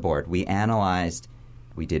across the board. We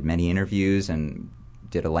did many interviews and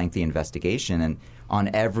did a lengthy investigation, and on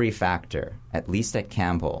every factor, at least at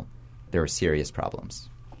Campbell, there were serious problems.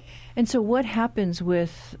 And so what happens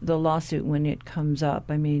with the lawsuit when it comes up?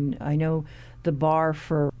 I mean, I know the bar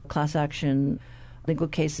for class action legal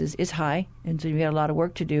cases is high, and so you've got a lot of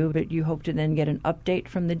work to do, but you hope to then get an update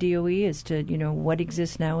from the DOE as to, what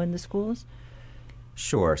exists now in the schools?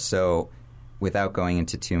 Sure. So without going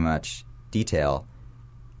into too much detail,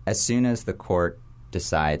 as soon as the court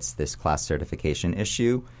decides this class certification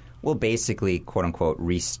issue, we'll basically, quote-unquote,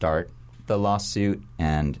 restart the lawsuit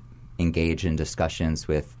and engage in discussions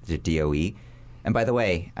with the DOE. And by the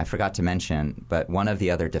way, I forgot to mention, but one of the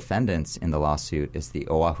other defendants in the lawsuit is the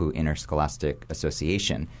Oahu Interscholastic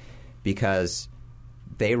Association, because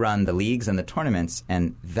they run the leagues and the tournaments,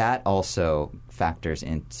 and that also factors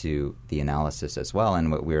into the analysis as well.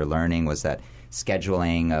 And what we were learning was that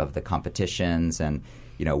scheduling of the competitions and,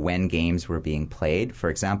 when games were being played. For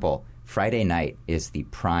example, Friday night is the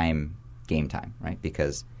prime game time, right?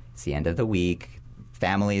 Because it's the end of the week.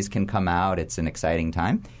 Families can come out. It's an exciting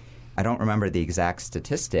time. I don't remember the exact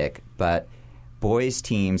statistic, but boys'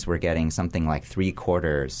 teams were getting something like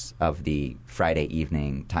 3/4 of the Friday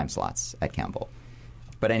evening time slots at Campbell.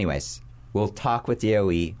 But anyways, we'll talk with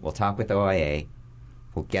DOE. We'll talk with OIA.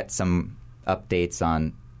 We'll get some updates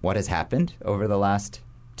on what has happened over the last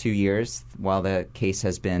 2 years while the case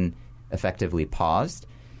has been effectively paused.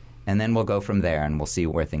 And then we'll go from there, and we'll see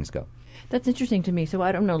where things go. That's interesting to me. So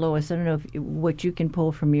I don't know, Lois, I don't know what you can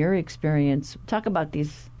pull from your experience. Talk about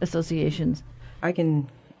these associations.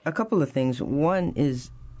 A couple of things. One is,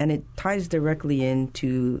 and it ties directly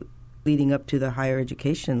into leading up to the higher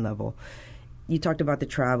education level. You talked about the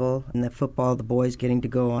travel and the football, the boys getting to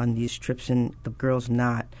go on these trips and the girls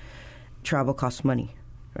not. Travel costs money,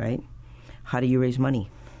 right? How do you raise money?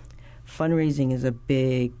 Fundraising is a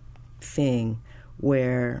big thing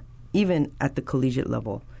where even at the collegiate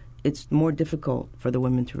level, it's more difficult for the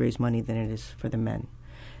women to raise money than it is for the men,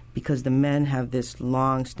 because the men have this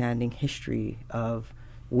long-standing history of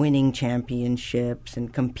winning championships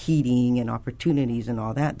and competing and opportunities and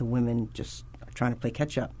all that. The women just are trying to play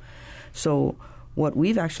catch-up. So what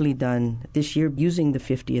we've actually done this year, using the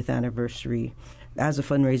 50th anniversary as a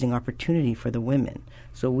fundraising opportunity for the women.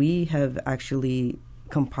 So we have actually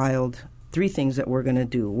compiled 3 things that we're going to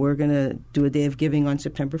do. We're going to do a day of giving on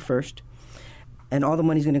September 1st, and all the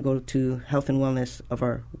money is going to go to health and wellness of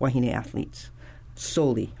our Wahine athletes,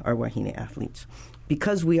 solely our Wahine athletes,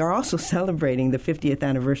 because we are also celebrating the 50th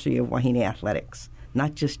anniversary of Wahine athletics,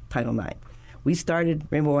 not just Title IX. We started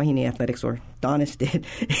Rainbow Wahine Athletics, or Donis did,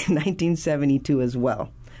 in 1972 as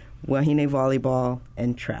well, Wahine volleyball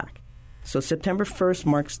and track. So September 1st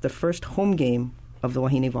marks the first home game of the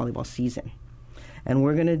Wahine volleyball season. And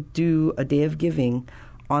we're going to do a day of giving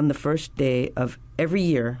on the first day of every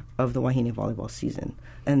year of the Wahine volleyball season.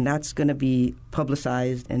 And that's going to be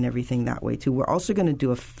publicized and everything that way, too. We're also going to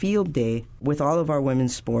do a field day with all of our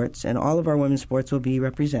women's sports, and all of our women's sports will be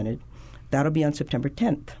represented. That'll be on September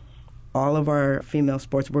 10th. All of our female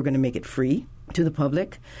sports, we're going to make it free to the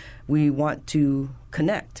public. We want to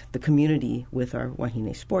connect the community with our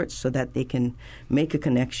Wahine sports so that they can make a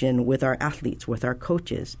connection with our athletes, with our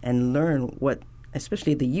coaches, and learn what,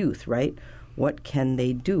 especially the youth, right? What can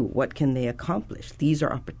they do? What can they accomplish? These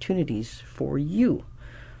are opportunities for you.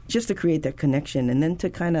 Just to create that connection. And then to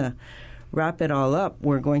kind of wrap it all up,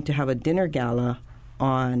 we're going to have a dinner gala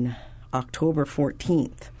on October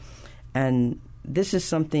 14th. And this is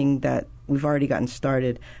something that we've already gotten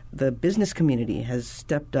started. The business community has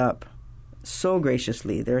stepped up so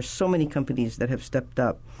graciously. There are so many companies that have stepped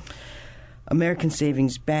up. American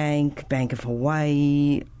Savings Bank, Bank of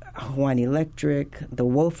Hawaii, Hawaiian Electric, the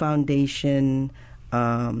Wool Foundation,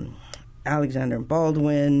 Alexander and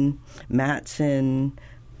Baldwin, Matson,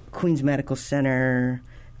 Queens Medical Center,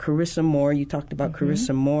 Carissa Moore. You talked about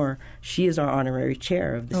Carissa Moore. She is our honorary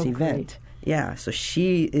chair of this event. Great. Yeah, so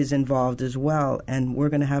she is involved as well. And we're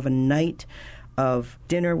going to have a night of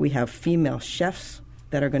dinner. We have female chefs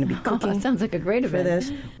that are going to be cooking. That sounds like a great event. For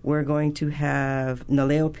this. We're going to have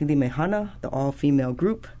Naleo Pilimehana, the all-female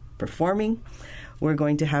group, performing. We're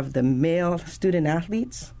going to have the male student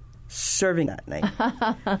athletes serving that night.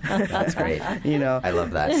 That's great. I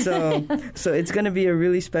love that. So it's going to be a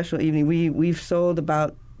really special evening. We've sold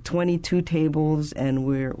about 22 tables, and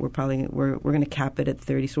we're going to cap it at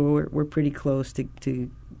 30. So we're pretty close to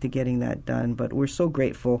getting that done. But we're so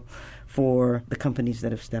grateful for the companies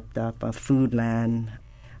that have stepped up. Foodland,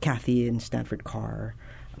 Kathy and Stanford Carr.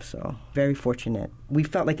 So very fortunate. We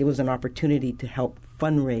felt like it was an opportunity to help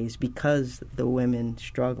fundraise because the women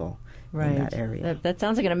struggle in that area. That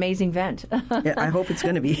sounds like an amazing event. Yeah, I hope it's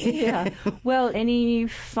going to be. Yeah. Well, any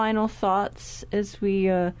final thoughts as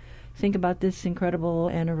we think about this incredible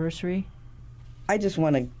anniversary? I just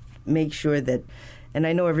want to make sure that, and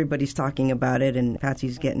I know everybody's talking about it, and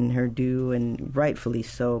Patsy's getting her due, and rightfully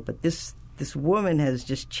so, but this woman has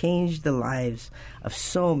just changed the lives of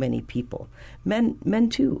so many people. Men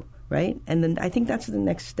too, right? And then I think that's the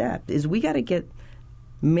next step, is we got to get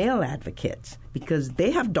male advocates, because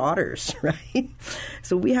they have daughters, right?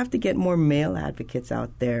 So we have to get more male advocates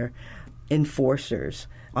out there. enforcers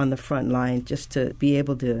on the front line just to be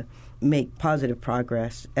able to make positive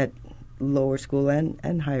progress at lower school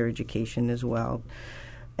and higher education as well.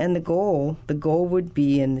 And the goal would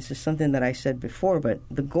be, and this is something that I said before, but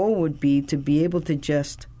the goal would be to be able to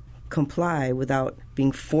just comply without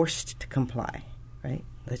being forced to comply, right?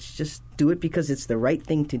 Let's just do it because it's the right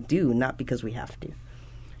thing to do, not because we have to.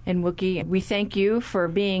 And Wookie, we thank you for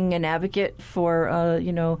being an advocate for,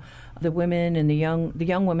 the women and the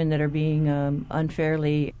young women that are being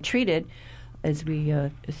unfairly treated as we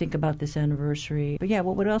think about this anniversary. But yeah,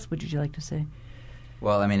 what else would you like to say?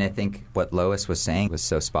 Well, I mean, I think what Lois was saying was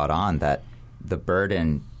so spot on, that the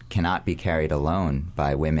burden cannot be carried alone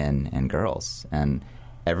by women and girls, and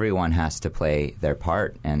everyone has to play their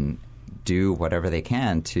part and do whatever they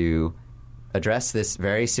can to address this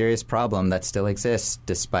very serious problem that still exists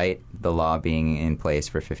despite the law being in place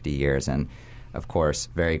for 50 years. And, of course,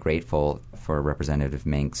 very grateful for Representative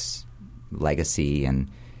Mink's legacy and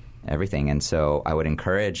everything. And so I would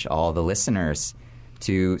encourage all the listeners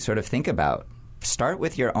to sort of think about, start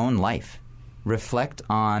with your own life. Reflect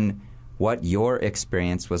on what your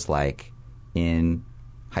experience was like in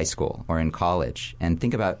high school or in college, and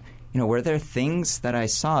think about, were there things that I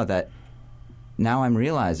saw that now I'm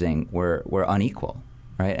realizing were unequal,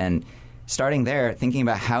 right? And starting there, thinking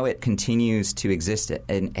about how it continues to exist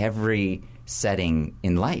in every setting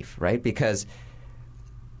in life, right? Because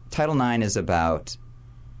Title IX is about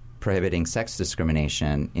prohibiting sex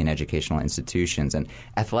discrimination in educational institutions, and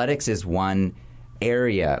athletics is one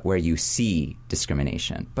area where you see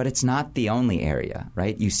discrimination, but it's not the only area,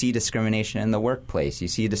 right? You see discrimination in the workplace. You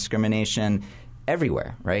see discrimination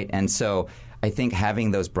everywhere, right? And so I think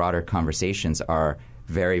having those broader conversations are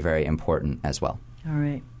very, very important as well. All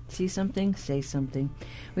right. See something, say something.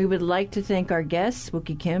 We would like to thank our guests,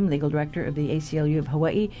 Wookie Kim, Legal Director of the ACLU of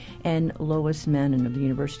Hawaii, and Lois Manin of the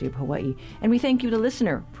University of Hawaii. And we thank you, the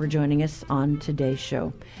listener, for joining us on today's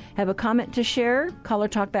show. Have a comment to share? Call our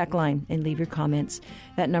talkback line and leave your comments.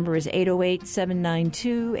 That number is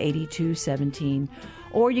 808-792-8217.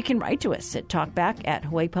 Or you can write to us at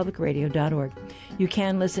talkback@hawaiipublicradio.org. You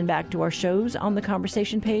can listen back to our shows on the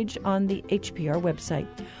conversation page on the HPR website.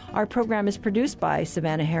 Our program is produced by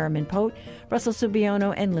Savannah Harriman-Pote, Russell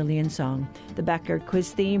Subiono, and Lillian Song. The Backyard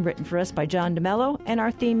Quiz theme written for us by John DeMello, and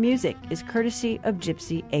our theme music is courtesy of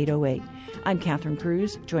Gypsy 808. I'm Catherine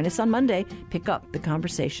Cruz. Join us on Monday. Pick up the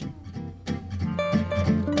conversation.